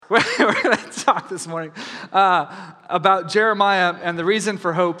We're going to talk this morning about Jeremiah and the reason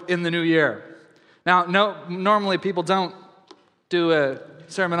for hope in the new year. Now, normally people don't do a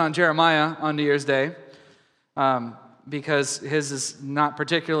sermon on Jeremiah on New Year's Day because his is not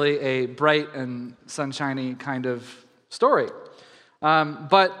particularly a bright and sunshiny kind of story.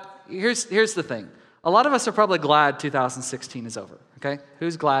 But here's the thing. A lot of us are probably glad 2016 is over, okay?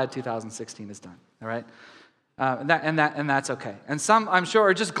 Who's glad 2016 is done, all right? And that's okay. And some, I'm sure,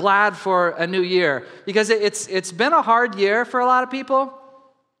 are just glad for a new year because it's been a hard year for a lot of people.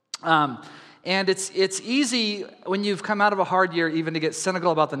 And it's easy when you've come out of a hard year even to get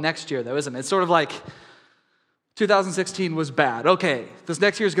cynical about the next year, though, isn't it? It's sort of like 2016 was bad. Okay, this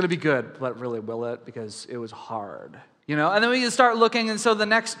next year is going to be good, but really will it? Because it was hard. You know, and then we start looking, and so the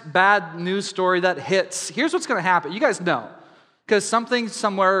next bad news story that hits, here's what's going to happen. You guys know, because something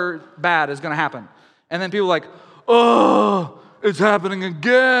somewhere bad is going to happen. And then people are like, oh, it's happening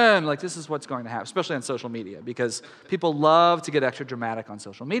again. Like, this is what's going to happen, especially on social media, because people love to get extra dramatic on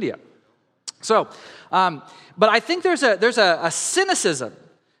social media. So, but I think there's a cynicism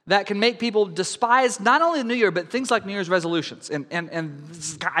that can make people despise not only the New Year, but things like New Year's resolutions. And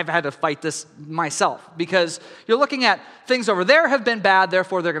I've had to fight this myself because you're looking at things over there have been bad,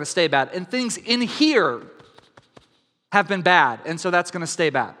 therefore they're going to stay bad. And things in here have been bad, and so that's going to stay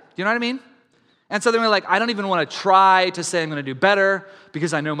bad. Do you know what I mean? And so then we're like, I don't even want to try to say I'm going to do better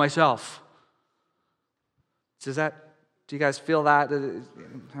because I know myself. Do you guys feel that?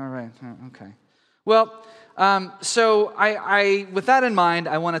 All right, okay. Well, so I with that in mind,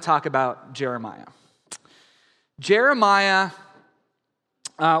 I want to talk about Jeremiah. Jeremiah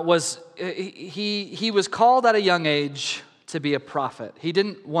was called at a young age to be a prophet. He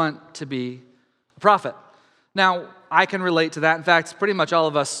didn't want to be a prophet. Now, I can relate to that. In fact, pretty much all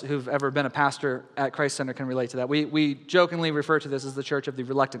of us who've ever been a pastor at Christ Center can relate to that. We jokingly refer to this as the church of the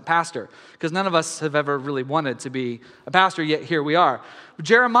reluctant pastor, because none of us have ever really wanted to be a pastor, yet here we are.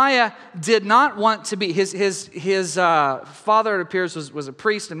 Jeremiah did not want to be, his father, it appears, was a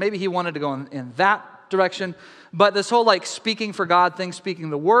priest, and maybe he wanted to go in that direction. But this whole speaking for God thing, speaking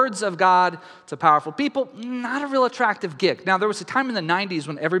the words of God to powerful people, not a real attractive gig. Now, there was a time in the 90s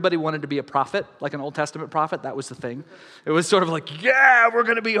when everybody wanted to be a prophet, like an Old Testament prophet. That was the thing. It was sort of like, yeah, we're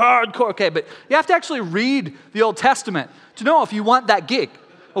going to be hardcore. Okay, but you have to actually read the Old Testament to know if you want that gig,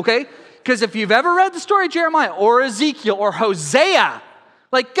 okay? Because if you've ever read the story of Jeremiah or Ezekiel or Hosea,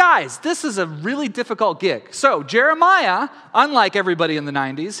 guys, this is a really difficult gig. So Jeremiah, unlike everybody in the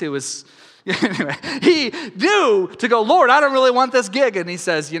 90s who was... Anyway, he knew to go, Lord, I don't really want this gig. And he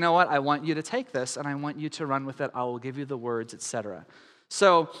says, you know what? I want you to take this and I want you to run with it. I will give you the words, etc.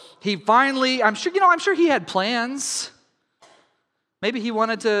 So he finally, I'm sure he had plans. Maybe he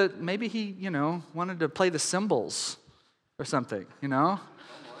wanted to play the cymbals or something,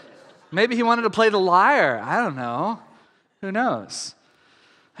 Maybe he wanted to play the lyre. I don't know. Who knows?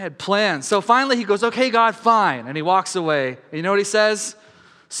 I had plans. So finally he goes, okay, God, fine. And he walks away. And you know what he says?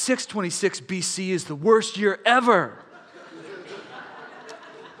 626 BC is the worst year ever.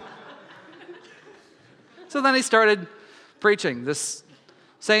 So then he started preaching this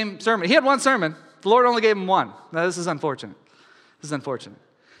same sermon. He had one sermon. The Lord only gave him one. Now, this is unfortunate.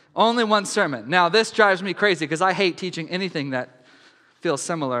 Only one sermon. Now, this drives me crazy because I hate teaching anything that feels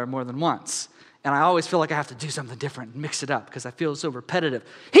similar more than once. And I always feel like I have to do something different and mix it up because I feel so repetitive.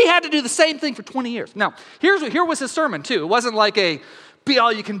 He had to do the same thing for 20 years. Now, here was his sermon, too. It wasn't like a be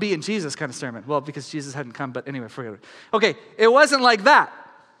all you can be in Jesus kind of sermon. Well, because Jesus hadn't come, but anyway, forget it. Okay, it wasn't like that.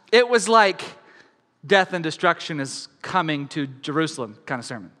 It was like death and destruction is coming to Jerusalem kind of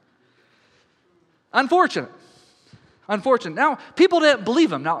sermon. Unfortunate. Now, people didn't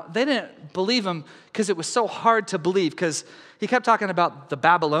believe him. Now, they didn't believe him because it was so hard to believe because he kept talking about the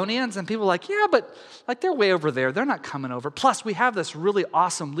Babylonians and people were like, yeah, but they're way over there. They're not coming over. Plus, we have this really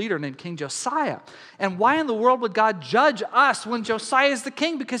awesome leader named King Josiah. And why in the world would God judge us when Josiah is the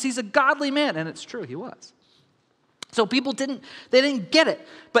king? Because he's a godly man. And it's true, he was. So people didn't get it.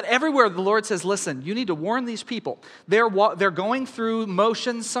 But everywhere the Lord says, listen, you need to warn these people. They're going through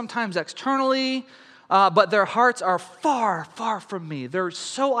motions, sometimes externally, but their hearts are far, far from me. They're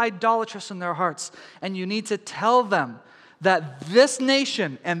so idolatrous in their hearts. And you need to tell them that this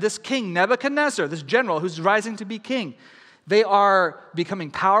nation and this king, Nebuchadnezzar, this general who's rising to be king, they are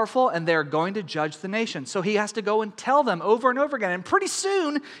becoming powerful and they're going to judge the nation. So he has to go and tell them over and over again. And pretty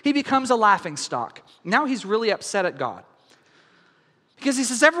soon, he becomes a laughingstock. Now he's really upset at God. Because he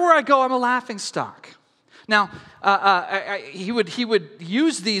says, everywhere I go, I'm a laughingstock. Now, he would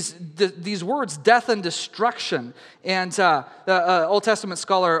use these words, death and destruction. And the Old Testament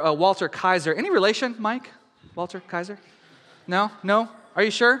scholar Walter Kaiser, any relation, Mike? Walter Kaiser? No? Are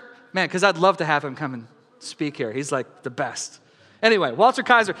you sure? Man, because I'd love to have him come and speak here. He's like the best. Anyway, Walter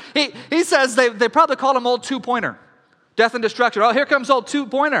Kaiser, he says they probably called him Old Two-Pointer. Death and destruction. Oh, here comes Old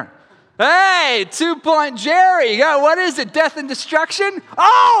Two-Pointer. Hey, 2-point Jerry. Yeah, what is it, death and destruction?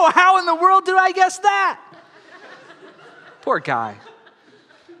 Oh, how in the world did I guess that? Poor guy.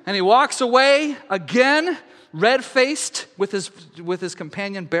 And he walks away again, red-faced, with his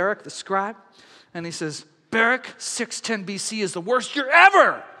companion Baruch, the scribe. And he says, Baruch, 610 BC is the worst year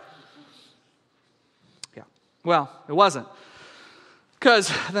ever. Yeah, well, it wasn't.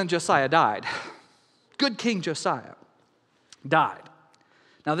 Because then Josiah died. Good King Josiah died.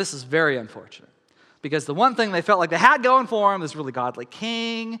 Now, this is very unfortunate. Because the one thing they felt like they had going for him, this really godly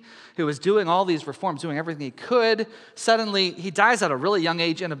king who was doing all these reforms, doing everything he could. Suddenly, he dies at a really young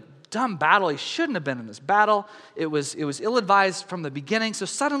age in a dumb battle. He shouldn't have been in this battle. It was ill-advised from the beginning. So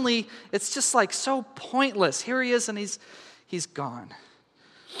suddenly, it's just like so pointless. Here he is, and he's gone.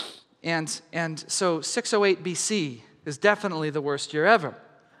 And so 608 BC is definitely the worst year ever.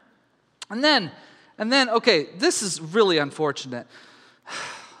 And then, okay, this is really unfortunate.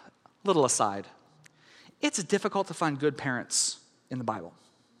 Little aside. It's difficult to find good parents in the Bible.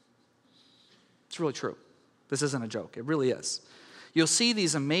 It's really true. This isn't a joke. It really is. You'll see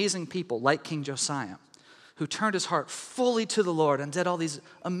these amazing people like King Josiah who turned his heart fully to the Lord and did all these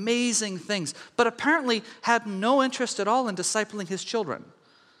amazing things, but apparently had no interest at all in discipling his children.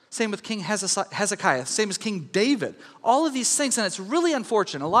 Same with King Hezekiah, same as King David. All of these things, and it's really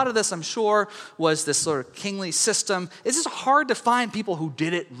unfortunate. A lot of this, I'm sure, was this sort of kingly system. It's just hard to find people who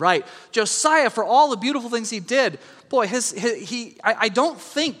did it right. Josiah, for all the beautiful things he did, boy, I don't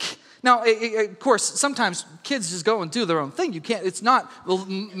think. Now, of course, sometimes kids just go and do their own thing. You can't. It's not. Well,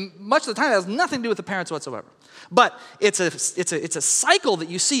 much of the time, it has nothing to do with the parents whatsoever. But it's a cycle that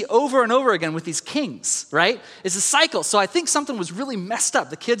you see over and over again with these kings, right? It's a cycle. So I think something was really messed up.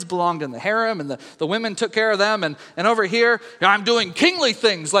 The kids belonged in the harem, and the women took care of them. And over here, I'm doing kingly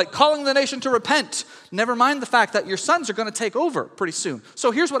things like calling the nation to repent. Never mind the fact that your sons are going to take over pretty soon.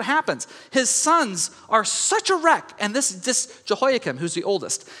 So here's what happens. His sons are such a wreck. And this Jehoiakim, who's the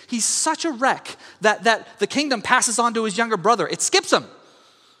oldest, he's such a wreck that the kingdom passes on to his younger brother. It skips him.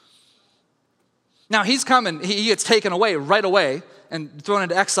 Now he's coming, he gets taken away right away and thrown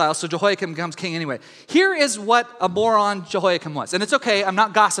into exile, so Jehoiakim becomes king anyway. Here is what a moron Jehoiakim was. And it's okay, I'm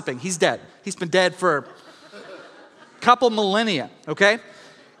not gossiping, he's dead. He's been dead for a couple millennia, okay?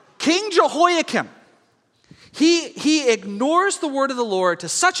 King Jehoiakim, he ignores the word of the Lord to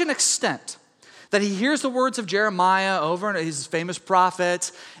such an extent that he hears the words of Jeremiah over, and he's a famous prophet,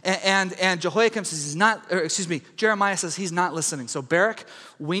 and Jehoiakim says Jeremiah says he's not listening. So Baruch,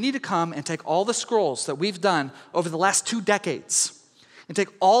 we need to come and take all the scrolls that we've done over the last 2 decades and take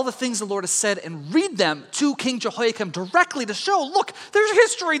all the things the Lord has said and read them to King Jehoiakim directly to show, look, there's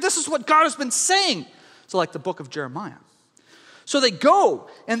history. This is what God has been saying. So like the book of Jeremiah. So they go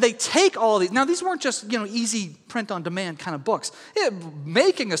and they take all of these. Now, these weren't just, easy print-on-demand kind of books.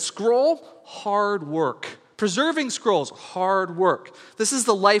 Making a scroll, hard work. Preserving scrolls, hard work. This is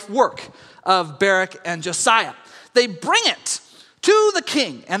the life work of Baruch and Josiah. They bring it to the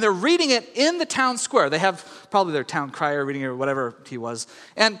king, and they're reading it in the town square. They have probably their town crier reading it or whatever he was.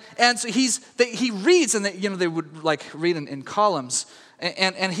 And so he reads, and they would like read in columns.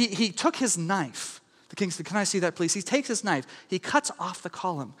 And he took his knife. The king said, can I see that, please? He takes his knife, he cuts off the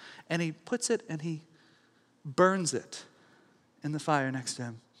column, and he puts it and he burns it in the fire next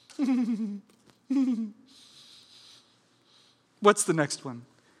to him. What's the next one?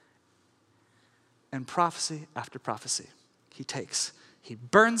 And prophecy after prophecy he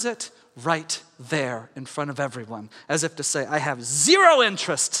burns it right there in front of everyone, as if to say, I have zero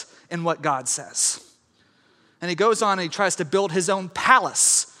interest in what God says. And he goes on and he tries to build his own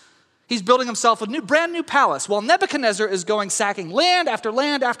palace. He's building himself a brand new palace while Nebuchadnezzar is going sacking land after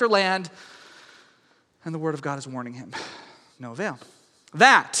land after land. And the word of God is warning him. No avail.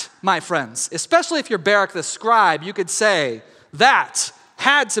 That, my friends, especially if you're Baruch the scribe, you could say that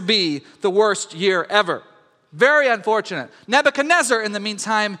had to be the worst year ever. Very unfortunate. Nebuchadnezzar, in the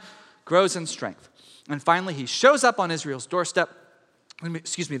meantime, grows in strength. And finally, he shows up on Israel's doorstep.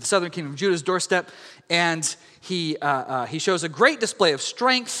 The southern kingdom of Judah's doorstep. And he shows a great display of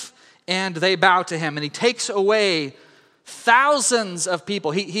strength. And they bow to him, and he takes away thousands of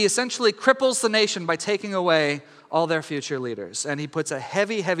people. He essentially cripples the nation by taking away all their future leaders. And he puts a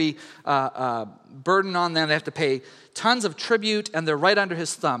heavy, heavy burden on them. They have to pay tons of tribute, and they're right under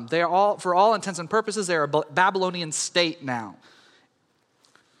his thumb. They are all, for all intents and purposes, they are a Babylonian state now.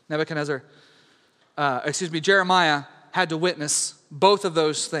 Jeremiah had to witness both of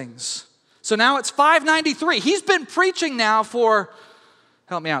those things. So now it's 593. He's been preaching now for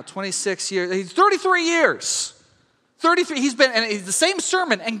help me out, 26 years, he's 33 years. 33, he's been, and it's the same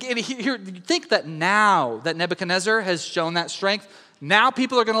sermon, and here, you think that now that Nebuchadnezzar has shown that strength, now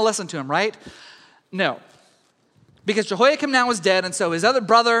people are going to listen to him, right? No. Because Jehoiakim now is dead, and so his other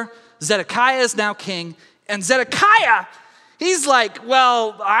brother, Zedekiah, is now king, and Zedekiah, he's like,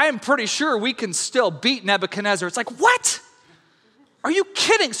 well, I'm pretty sure we can still beat Nebuchadnezzar. It's like, what? Are you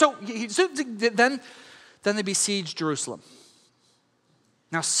kidding? So then they besiege Jerusalem.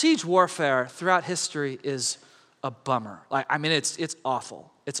 Now, siege warfare throughout history is a bummer. It's awful.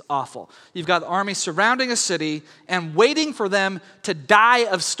 It's awful. You've got the army surrounding a city and waiting for them to die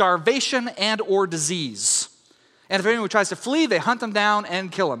of starvation and or disease. And if anyone tries to flee, they hunt them down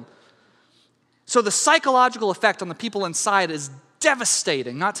and kill them. So the psychological effect on the people inside is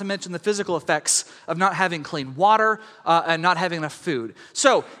devastating, not to mention the physical effects of not having clean water and not having enough food.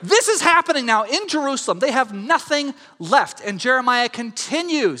 So this is happening now in Jerusalem. They have nothing left. And Jeremiah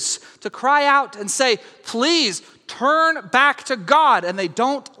continues to cry out and say, please turn back to God. And they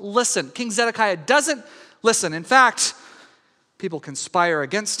don't listen. King Zedekiah doesn't listen. In fact, people conspire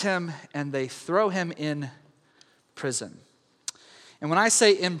against him and they throw him in prison. And when I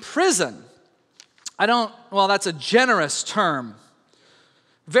say in prison, that's a generous term.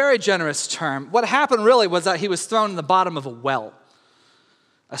 Very generous term. What happened really was that he was thrown in the bottom of a well,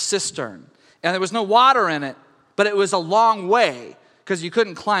 a cistern. And there was no water in it, but it was a long way because you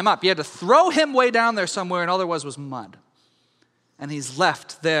couldn't climb up. You had to throw him way down there somewhere, and all there was mud. And he's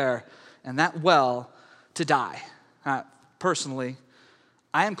left there in that well to die. Personally,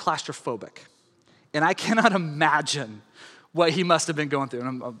 I am claustrophobic, and I cannot imagine what he must have been going through.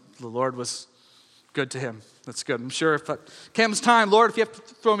 And the Lord was good to him. That's good. I'm sure if it comes time, Lord, if you have to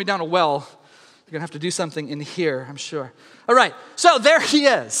throw me down a well, you're going to have to do something in here, I'm sure. All right, so there he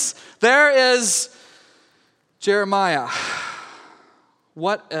is. There is Jeremiah.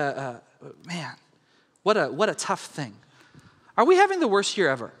 What a tough thing. Are we having the worst year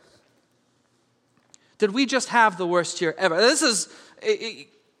ever? Did we just have the worst year ever?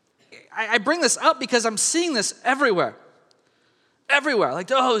 I bring this up because I'm seeing this everywhere. Everywhere. Like,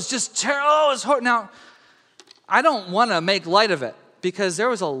 it's just terrible. It's horrible. Now, I don't want to make light of it because there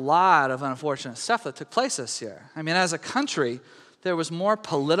was a lot of unfortunate stuff that took place this year. I mean, as a country, there was more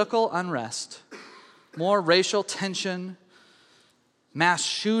political unrest, more racial tension, mass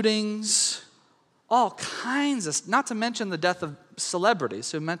shootings, all kinds of, not to mention the death of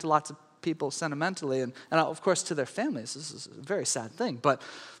celebrities who meant to lots of people sentimentally and of course to their families. This is a very sad thing. But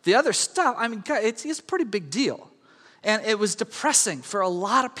the other stuff, I mean, it's a pretty big deal. And it was depressing for a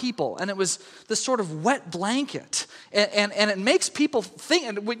lot of people. And it was this sort of wet blanket. And it makes people think,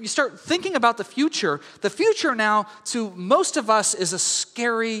 and when you start thinking about the future now to most of us is a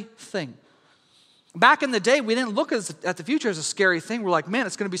scary thing. Back in the day, we didn't look at the future as a scary thing. We're like, man,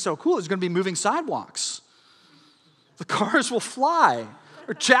 it's going to be so cool. There's going to be moving sidewalks. The cars will fly.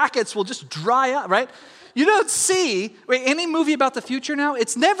 Or jackets will just dry up, right? You don't see any movie about the future now.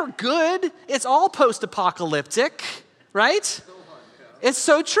 It's never good. It's all post-apocalyptic, right? It's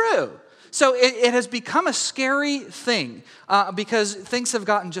so true. So it has become a scary thing because things have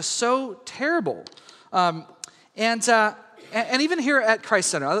gotten just so terrible. And even here at Christ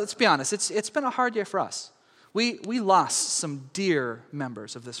Center, let's be honest, it's been a hard year for us. We lost some dear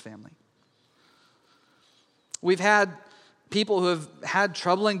members of this family. We've had people who have had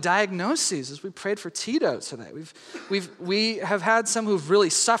troubling diagnoses, as we prayed for Tito today. We have had some who've really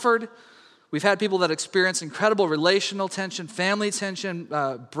suffered. We've had people that experience incredible relational tension, family tension,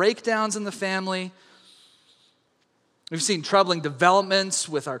 breakdowns in the family. We've seen troubling developments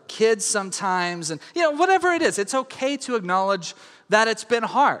with our kids sometimes. And, whatever it is, it's okay to acknowledge that it's been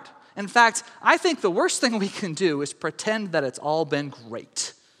hard. In fact, I think the worst thing we can do is pretend that it's all been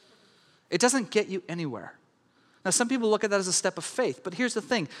great. It doesn't get you anywhere. Now, some people look at that as a step of faith, but here's the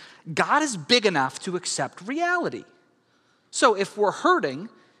thing. God is big enough to accept reality. So if we're hurting,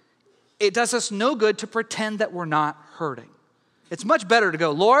 it does us no good to pretend that we're not hurting. It's much better to go,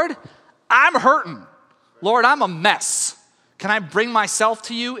 Lord, I'm hurting. Lord, I'm a mess. Can I bring myself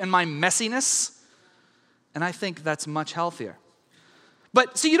to you in my messiness? And I think that's much healthier.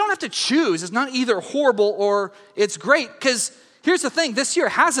 But see, you don't have to choose. It's not either horrible or it's great, because here's the thing. This year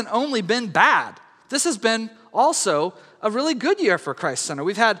hasn't only been bad. This has been also a really good year for Christ Center.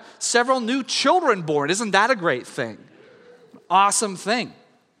 We've had several new children born. Isn't that a great thing? Awesome thing.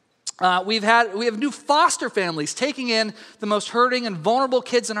 We have new foster families taking in the most hurting and vulnerable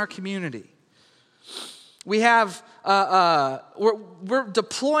kids in our community. We have we're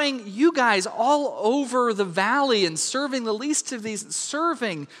deploying you guys all over the valley and serving the least of these,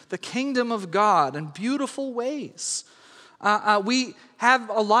 serving the kingdom of God in beautiful ways. We have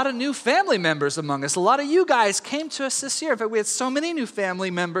a lot of new family members among us. A lot of you guys came to us this year. In fact, we had so many new family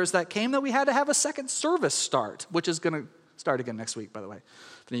members that came that we had to have a second service start, which is going to start again next week, by the way.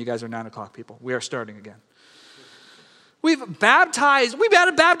 If any of you guys are 9 o'clock people, we are starting again. We had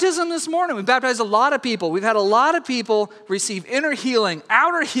a baptism this morning. We baptized a lot of people. We've had a lot of people receive inner healing,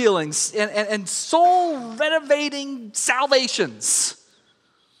 outer healings, and soul renovating salvations.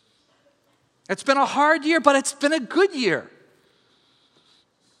 It's been a hard year, but it's been a good year.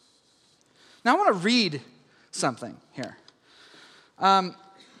 Now I want to read something here. I'm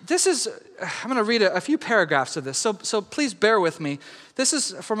going to read a few paragraphs of this, so please bear with me. This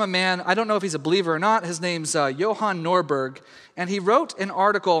is from a man, I don't know if he's a believer or not. His name's Johann Norberg, and he wrote an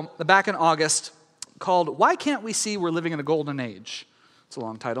article back in August called "Why Can't We See We're Living in a Golden Age?" It's a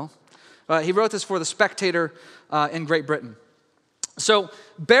long title. He wrote this for The Spectator in Great Britain. So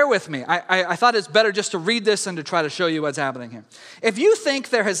bear with me. I thought it's better just to read this and to try to show you what's happening here. If you think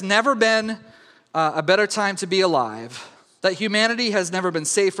there has never been a better time to be alive, that humanity has never been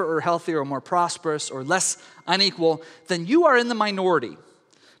safer or healthier or more prosperous or less unequal, then you are in the minority.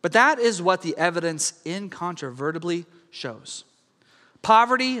 But that is what the evidence incontrovertibly shows.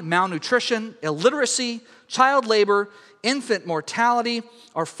 Poverty, malnutrition, illiteracy, child labor, infant mortality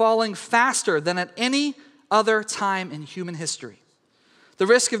are falling faster than at any other time in human history. The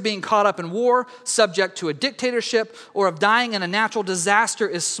risk of being caught up in war, subject to a dictatorship, or of dying in a natural disaster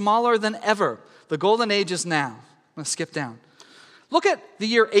is smaller than ever. The golden age is now. I'm going to skip down. Look at the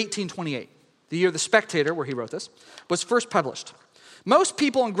year 1828, the year The Spectator, where he wrote this, was first published. Most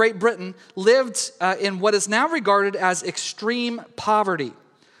people in Great Britain lived in what is now regarded as extreme poverty.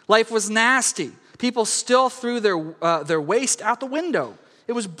 Life was nasty. People still threw their waste out the window.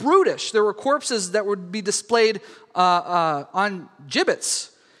 It was brutish. There were corpses that would be displayed on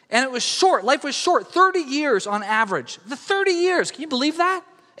gibbets. And it was short. Life was short, 30 years on average. The 30 years, can you believe that?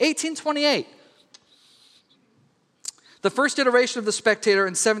 1828. The first iteration of The Spectator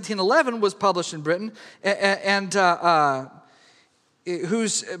in 1711 was published in Britain, and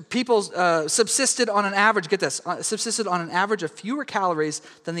whose people subsisted on an average, get this, subsisted on an average of fewer calories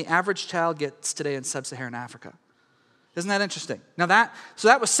than the average child gets today in sub-Saharan Africa. Isn't that interesting? Now that was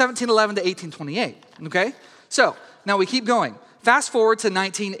 1711 to 1828, okay? So now we keep going. Fast forward to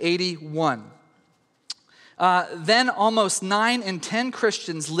 1981. Then almost 9 in 10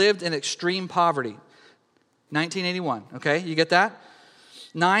 Christians lived in extreme poverty. 1981, okay? You get that?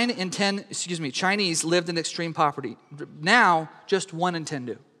 9 in 10, Chinese lived in extreme poverty. Now, just 1 in 10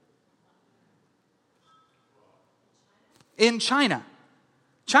 do. In China.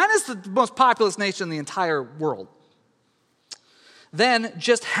 China's the most populous nation in the entire world. Then,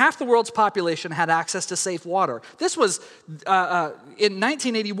 just half the world's population had access to safe water. This was in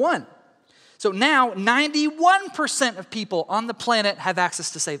 1981. So now, 91% of people on the planet have access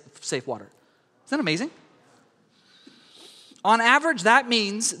to safe water. Isn't that amazing? On average, that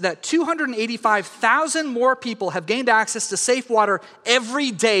means that 285,000 more people have gained access to safe water every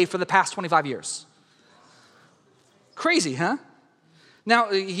day for the past 25 years. Crazy, huh?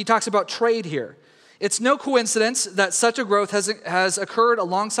 Now, he talks about trade here. It's no coincidence that such a growth has occurred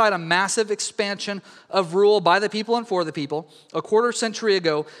alongside a massive expansion of rule by the people and for the people. A quarter century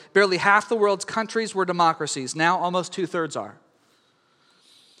ago, barely half the world's countries were democracies. Now, almost 2/3 are.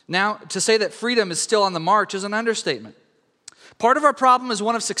 Now, to say that freedom is still on the march is an understatement. Part of our problem is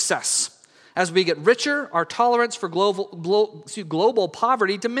one of success. As we get richer, our tolerance for global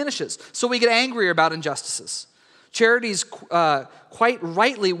poverty diminishes, so we get angrier about injustices. Charities quite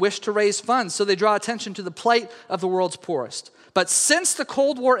rightly wish to raise funds, so they draw attention to the plight of the world's poorest. But since the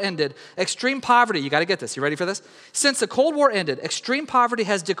Cold War ended, extreme poverty, you got to get this, you ready for this? Since the Cold War ended, extreme poverty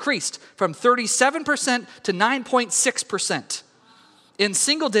has decreased from 37% to 9.6% in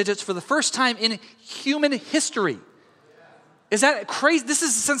single digits for the first time in human history. Is that crazy? This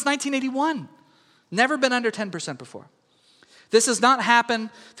is since 1981. Never been under 10% before. This has not happened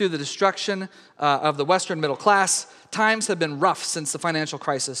through the destruction of the Western middle class. Times have been rough since the financial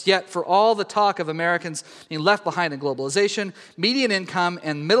crisis. Yet, for all the talk of Americans being left behind in globalization, median income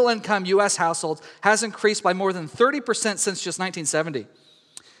and middle-income U.S. households has increased by more than 30% since just 1970.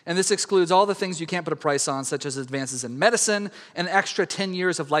 And this excludes all the things you can't put a price on, such as advances in medicine, an extra 10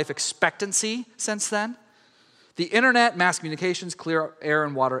 years of life expectancy since then, the internet, mass communications, clear air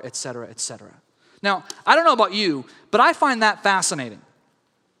and water, et cetera, et cetera. Now, I don't know about you, but I find that fascinating.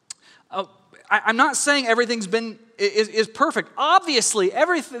 I'm not saying everything's is perfect. Obviously,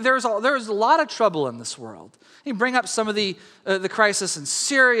 there's a lot of trouble in this world. You bring up some of the crisis in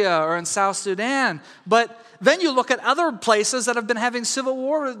Syria or in South Sudan, but then you look at other places that have been having civil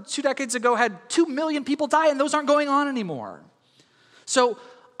war. 2 decades ago had 2 million people die, and those aren't going on anymore. So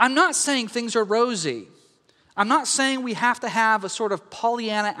I'm not saying things are rosy. I'm not saying we have to have a sort of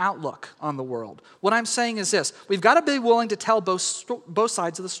Pollyanna outlook on the world. What I'm saying is this: we've got to be willing to tell both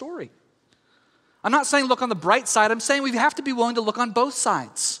sides of the story. I'm not saying look on the bright side. I'm saying we have to be willing to look on both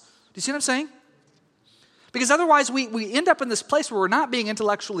sides. Do you see what I'm saying? Because otherwise we end up in this place where we're not being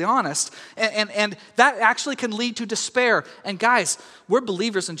intellectually honest, and that actually can lead to despair. And guys, we're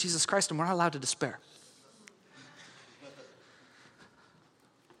believers in Jesus Christ, and we're not allowed to despair.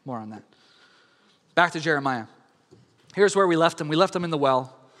 More on that. Back to Jeremiah. Here's where we left him. We left him in the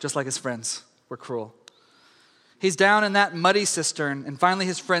well, just like his friends were cruel. He's down in that muddy cistern, and finally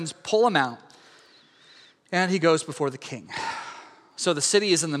his friends pull him out, and he goes before the king. So the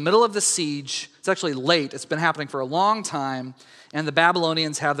city is in the middle of the siege. It's actually late. It's been happening for a long time, and the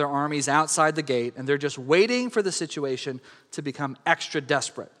Babylonians have their armies outside the gate, and they're just waiting for the situation to become extra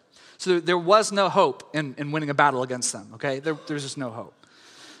desperate. So there was no hope in winning a battle against them, okay? There's just no hope.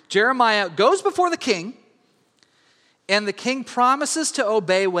 Jeremiah goes before the king, and the king promises to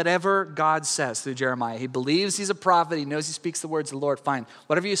obey whatever God says through Jeremiah. He believes he's a prophet. He knows he speaks the words of the Lord. Fine.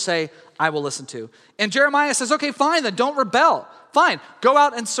 Whatever you say, I will listen to. And Jeremiah says, okay, fine, then don't rebel. Fine. Go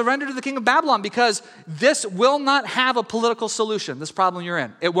out and surrender to the king of Babylon, because this will not have a political solution, this problem you're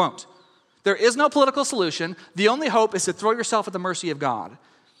in. It won't. There is no political solution. The only hope is to throw yourself at the mercy of God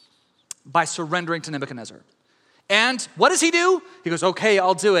by surrendering to Nebuchadnezzar. And what does he do? He goes, okay,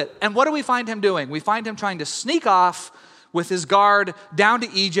 I'll do it. And what do we find him doing? We find him trying to sneak off with his guard down to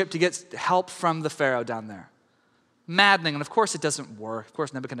Egypt to get help from the Pharaoh down there. Maddening. And of course it doesn't work. Of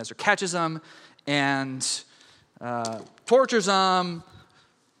course Nebuchadnezzar catches him and tortures him,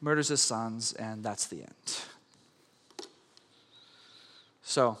 murders his sons, and that's the end.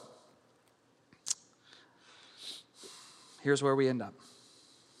 So, here's where we end up.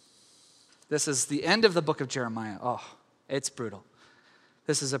 This is the end of the book of Jeremiah. Oh, it's brutal.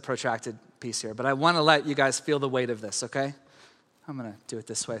 This is a protracted piece here, but I want to let you guys feel the weight of this, okay? I'm going to do it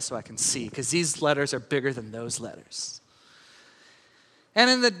this way so I can see, because these letters are bigger than those letters. And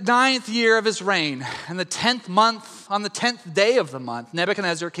in the 9th year of his reign, in the 10th month, on the 10th day of the month,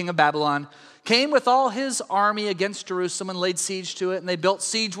 Nebuchadnezzar, king of Babylon, came with all his army against Jerusalem and laid siege to it, and they built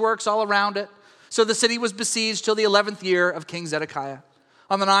siege works all around it. So the city was besieged till the 11th year of King Zedekiah.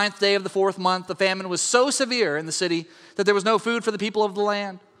 On the 9th day of the 4th month, the famine was so severe in the city that there was no food for the people of the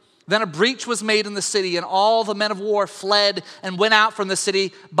land. Then a breach was made in the city, and all the men of war fled and went out from the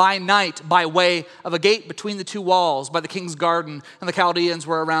city by night by way of a gate between the two walls by the king's garden, and the Chaldeans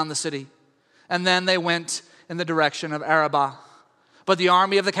were around the city. And then they went in the direction of Arabah. But the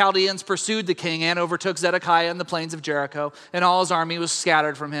army of the Chaldeans pursued the king and overtook Zedekiah in the plains of Jericho, and all his army was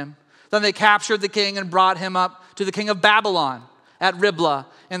scattered from him. Then they captured the king and brought him up to the king of Babylon at Riblah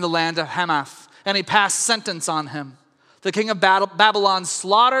in the land of Hamath, and he passed sentence on him. The king of Babylon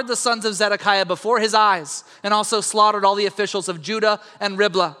slaughtered the sons of Zedekiah before his eyes, and also slaughtered all the officials of Judah and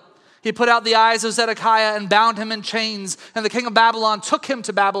Riblah. He put out the eyes of Zedekiah and bound him in chains, and the king of Babylon took him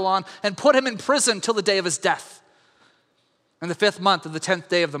to Babylon and put him in prison till the day of his death. In the 5th month of the 10th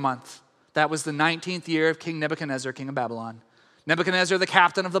day of the month, that was the 19th year of King Nebuchadnezzar, king of Babylon, Nebuchadnezzar, the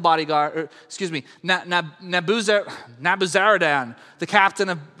captain of the bodyguard, Nebuzaradan, the captain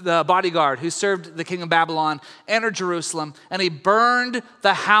of the bodyguard who served the king of Babylon, entered Jerusalem, and he burned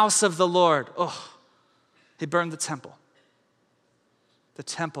the house of the Lord. Oh, he burned the temple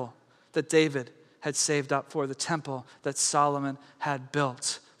that David had saved up for, the temple that Solomon had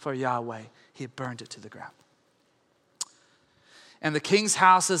built for Yahweh. He burned it to the ground. And the king's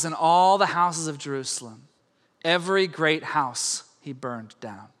houses and all the houses of Jerusalem, every great house he burned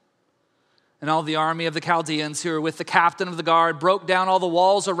down. And all the army of the Chaldeans who were with the captain of the guard broke down all the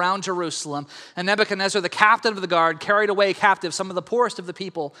walls around Jerusalem. And Nebuchadnezzar, the captain of the guard, carried away captive some of the poorest of the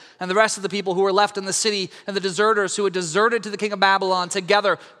people and the rest of the people who were left in the city, and the deserters who had deserted to the king of Babylon,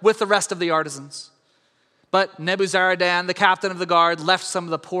 together with the rest of the artisans. But Nebuzaradan, the captain of the guard, left some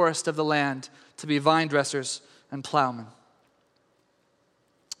of the poorest of the land to be vine dressers and plowmen.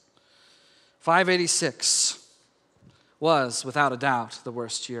 586 was, without a doubt, the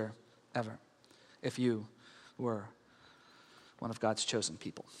worst year ever, if you were one of God's chosen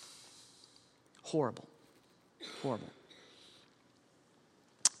people. Horrible. Horrible.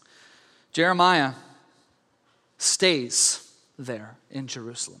 Jeremiah stays there in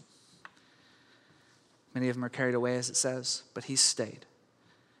Jerusalem. Many of them are carried away, as it says, but he stayed.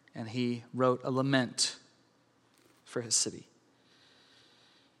 and he wrote a lament for his city.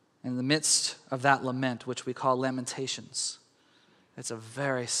 In the midst of that lament, which we call Lamentations, it's a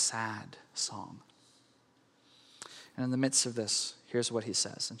very sad song. And in the midst of this, here's what he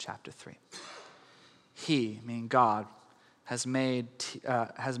says in chapter 3. He, meaning God, has made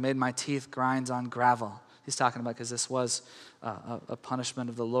my teeth grind on gravel. He's talking about because this was a punishment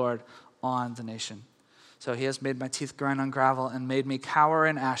of the Lord on the nation. So he has made my teeth grind on gravel and made me cower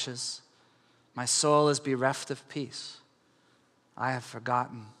in ashes. My soul is bereft of peace. I have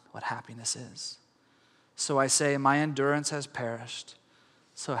forgotten what happiness is. So I say, my endurance has perished.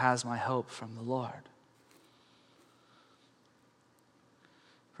 So has my hope from the Lord.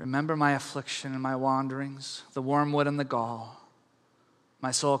 Remember my affliction and my wanderings, the wormwood and the gall.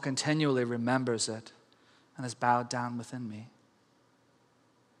 My soul continually remembers it and is bowed down within me.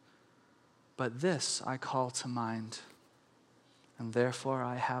 But this I call to mind, and therefore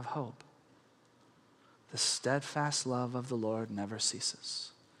I have hope. The steadfast love of the Lord never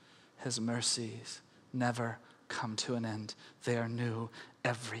ceases. His mercies never come to an end. They are new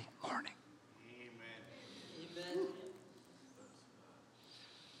every morning. Amen.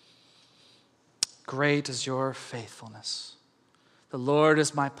 Great is your faithfulness. The Lord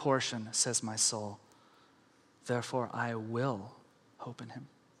is my portion, says my soul. Therefore I will hope in him.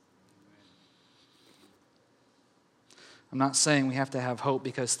 I'm not saying we have to have hope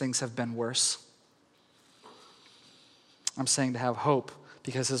because things have been worse. I'm saying to have hope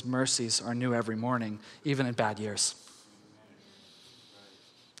because his mercies are new every morning, even in bad years.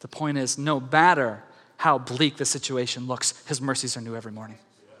 The point is, no matter how bleak the situation looks, his mercies are new every morning.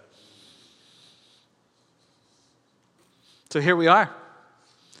 So here we are,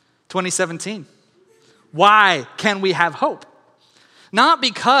 2017. Why can we have hope? Not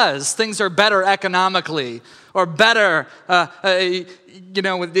because things are better economically or better,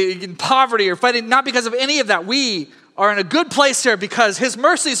 in poverty or fighting. Not because of any of that. We are in a good place here because his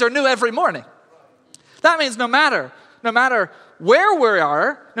mercies are new every morning. That means no matter where we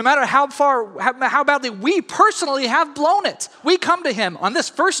are, no matter how badly we personally have blown it, we come to him on this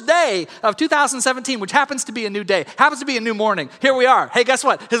first day of 2017, which happens to be a new day, happens to be a new morning. Here we are. Hey, guess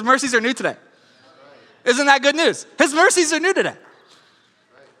what? His mercies are new today. Isn't that good news? His mercies are new today.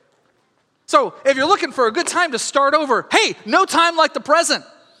 So if you're looking for a good time to start over, hey, no time like the present.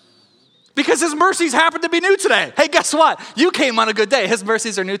 Because his mercies happen to be new today. Hey, guess what? You came on a good day. His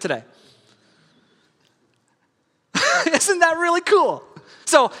mercies are new today. Isn't that really cool?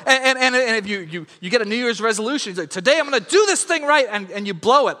 So, and if you get a New Year's resolution, like, today I'm going to do this thing right, and you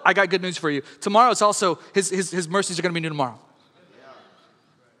blow it, I got good news for you. Tomorrow it's also, his mercies are going to be new tomorrow.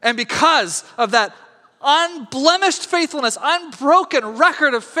 And because of that unblemished faithfulness, unbroken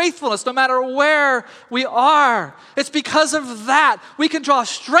record of faithfulness, no matter where we are, it's because of that we can draw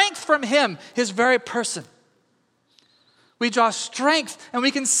strength from him, his very person. We draw strength and we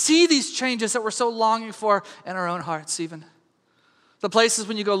can see these changes that we're so longing for in our own hearts even. The places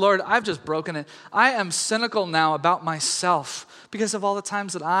when you go, Lord, I've just broken it. I am cynical now about myself because of all the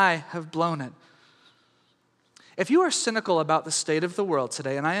times that I have blown it. If you are cynical about the state of the world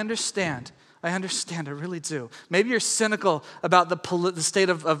today, and I understand, I really do. Maybe you're cynical about the state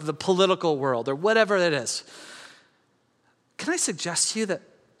of the political world or whatever it is. Can I suggest to you that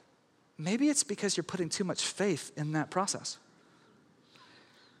maybe it's because you're putting too much faith in that process?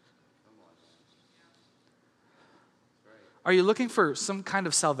 Are you looking for some kind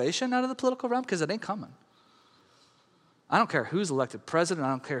of salvation out of the political realm? Because it ain't coming. I don't care who's elected president. I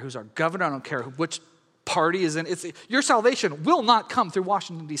don't care who's our governor. I don't care which party is in. Your salvation will not come through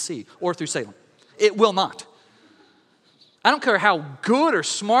Washington, D.C. or through Salem. It will not. I don't care how good or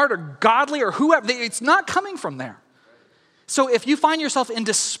smart or godly or whoever. It's not coming from there. So if you find yourself in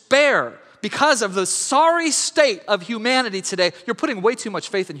despair because of the sorry state of humanity today, you're putting way too much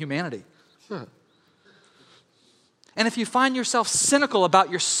faith in humanity. And if you find yourself cynical about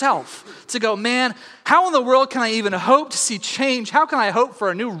yourself, to go, man, how in the world can I even hope to see change? How can I hope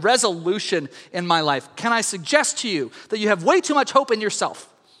for a new resolution in my life? Can I suggest to you that you have way too much hope in yourself?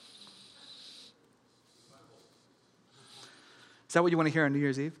 Is that what you want to hear on New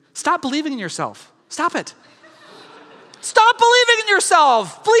Year's Eve? Stop believing in yourself. Stop it. Stop believing in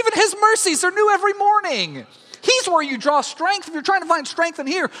yourself. Believe in his mercies. They're new every morning. He's where you draw strength. If you're trying to find strength in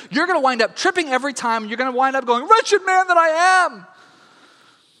here, you're going to wind up tripping every time. You're going to wind up going, wretched man that I am.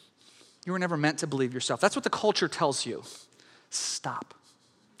 You were never meant to believe yourself. That's what the culture tells you. Stop.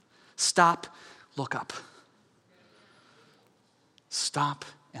 Stop. Look up. Stop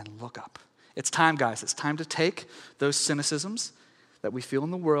and look up. It's time, guys. It's time to take those cynicisms that we feel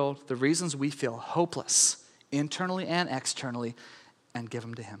in the world, the reasons we feel hopeless, internally and externally, and give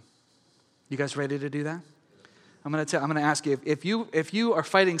them to him. You guys ready to do that? I'm going to ask you, if you are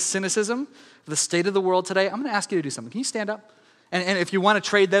fighting cynicism of the state of the world today, I'm going to ask you to do something. Can you stand up? And if you want to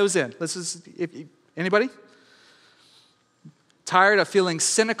trade those in, anybody? Tired of feeling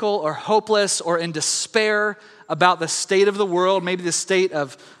cynical or hopeless or in despair about the state of the world, maybe the state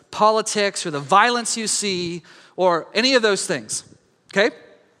of politics or the violence you see or any of those things, okay?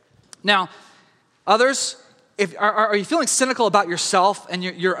 Now, others, are you feeling cynical about yourself and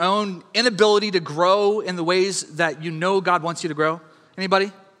your own inability to grow in the ways that you know God wants you to grow?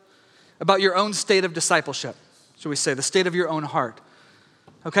 Anybody? About your own state of discipleship, should we say, the state of your own heart.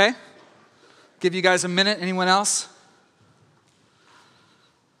 Okay? Give you guys a minute. Anyone else?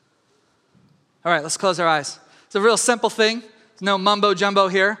 All right, let's close our eyes. It's a real simple thing. There's no mumbo jumbo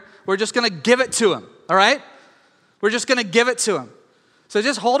here. We're just going to give it to him, all right? We're just going to give it to him. So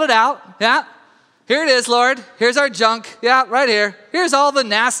just hold it out, yeah? Here it is, Lord. Here's our junk. Yeah, right here. Here's all the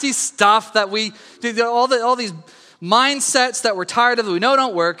nasty stuff that we do, all these mindsets that we're tired of that we know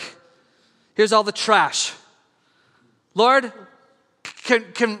don't work. Here's all the trash. Lord,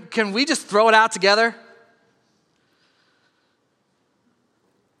 can we just throw it out together?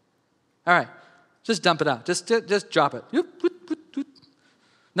 All right, just dump it out. Just drop it.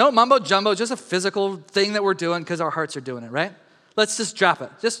 No mumbo jumbo, just a physical thing that we're doing because our hearts are doing it, right? Let's just drop it.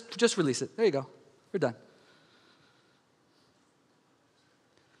 Just release it. There you go. We're done.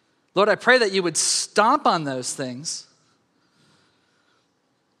 Lord, I pray that you would stomp on those things.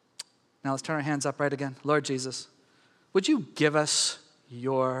 Now let's turn our hands upright again. Lord Jesus, would you give us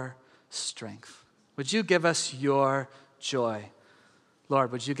your strength? Would you give us your joy?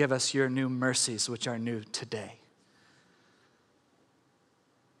 Lord, would you give us your new mercies, which are new today?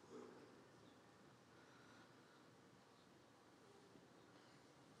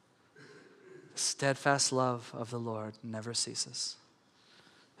 The steadfast love of the Lord never ceases.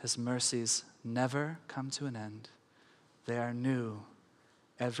 His mercies never come to an end. They are new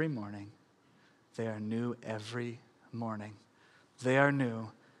every morning. They are new every morning. They are new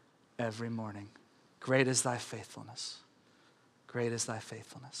every morning. Great is thy faithfulness. Great is thy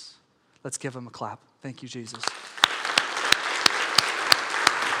faithfulness. Let's give him a clap. Thank you, Jesus.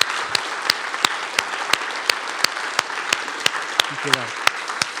 Thank you, Lord.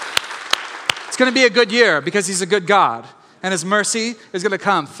 It's going to be a good year because he's a good God. And his mercy is going to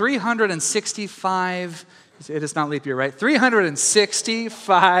come 365, it is not leap year, right?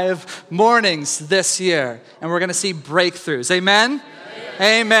 365 mornings this year. And we're going to see breakthroughs. Amen?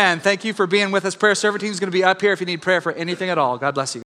 Amen. Thank you for being with us. Prayer server team is going to be up here if you need prayer for anything at all. God bless you.